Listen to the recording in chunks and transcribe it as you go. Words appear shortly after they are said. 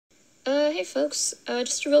Hi folks,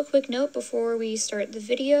 just a real quick note before we start the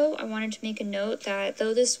video. I wanted to make a note that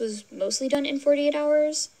though this was mostly done in 48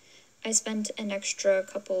 hours, I spent an extra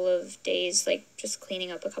couple of days like just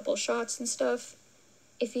cleaning up a couple shots and stuff.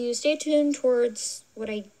 If you stay tuned towards what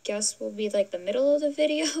I guess will be like the middle of the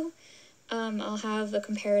video, I'll have a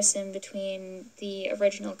comparison between the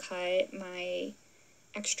original cut, my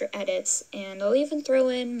extra edits, and I'll even throw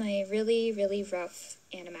in my really, really rough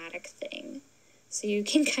animatic thing. So you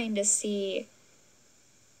can kind of see,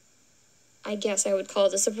 I guess I would call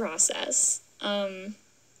this a process.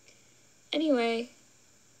 Anyway,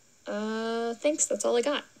 thanks, that's all I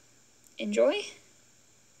got. Enjoy.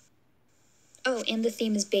 Oh, and the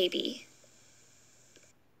theme is baby.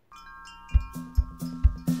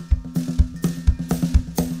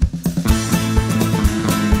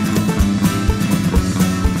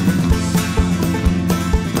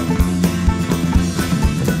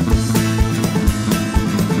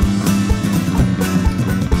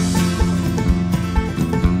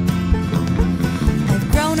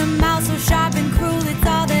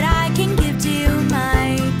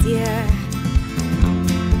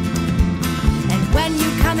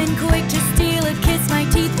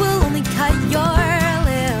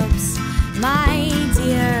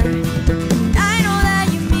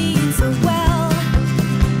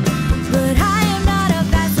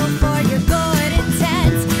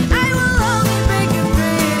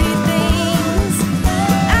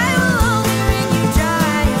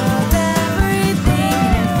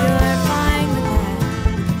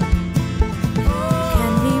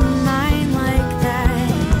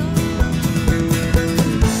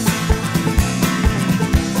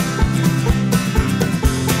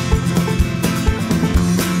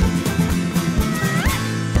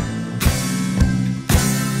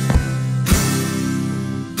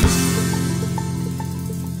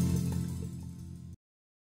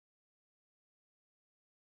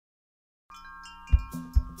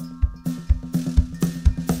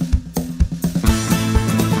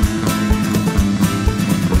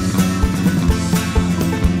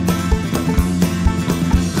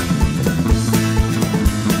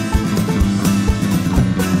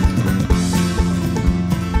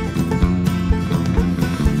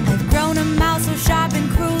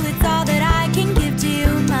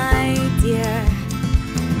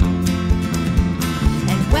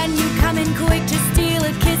 Quick to steal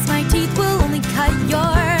a kiss, my teeth will only cut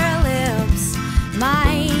your